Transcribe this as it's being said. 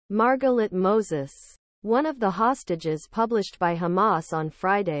Margalit Moses, one of the hostages published by Hamas on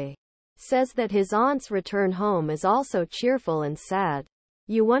Friday, says that his aunt's return home is also cheerful and sad.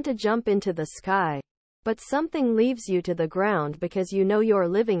 You want to jump into the sky, but something leaves you to the ground because you know you're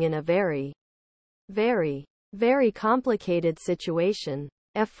living in a very, very complicated situation.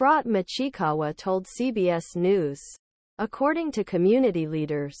 Efrat Machikawa told CBS News. According to community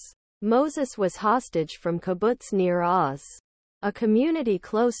leaders, Moses was hostage from Kibbutz Nir Oz, a community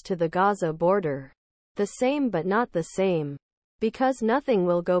close to the Gaza border. The same but not the same, because nothing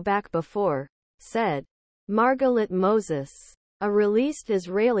will go back before, said Margalit Moses. A released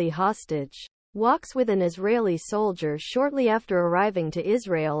Israeli hostage walks with an Israeli soldier shortly after arriving to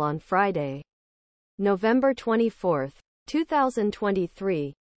Israel on Friday, November 24,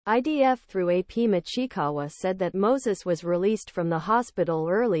 2023. IDF through AP Machikawa said that Moses was released from the hospital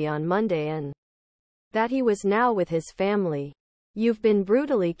early on Monday and that he was now with his family. You've been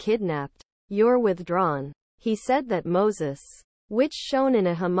brutally kidnapped. You're withdrawn. He said that Moses, which shown in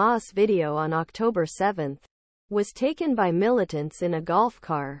a Hamas video on October 7, was taken by militants in a golf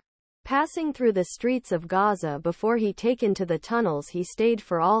car, passing through the streets of Gaza before he taken to the tunnels he stayed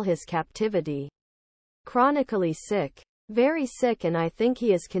for all his captivity. Chronically sick. Very sick, and I think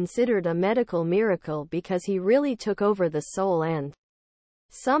he is considered a medical miracle because he really took over the soul and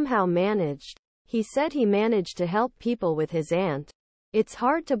somehow managed. He said he managed to help people with his aunt. It's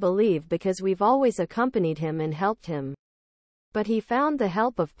hard to believe because we've always accompanied him and helped him. But he found the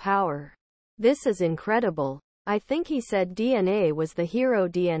help of power. This is incredible. I think he said DNA was the hero.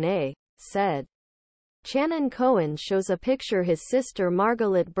 DNA, said. Chanan Cohen shows a picture his sister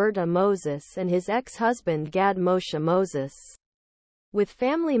Margalit Berta Moses and his ex-husband Gad Moshe Moses, with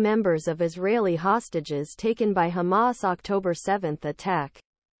family members of Israeli hostages taken by Hamas October 7 attack.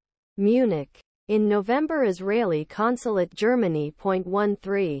 Munich. In November Israeli Consulate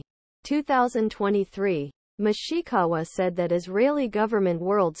Germany.13. 2023. Machicawa said that Israeli government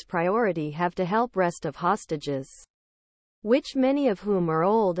world's priority have to help rest of hostages, which many of whom are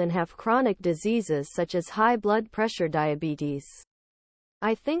old and have chronic diseases such as high blood pressure, diabetes.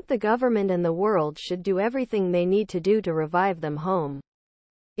 I think the government and the world should do everything they need to do to revive them home.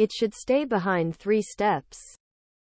 It should stay behind 3 steps.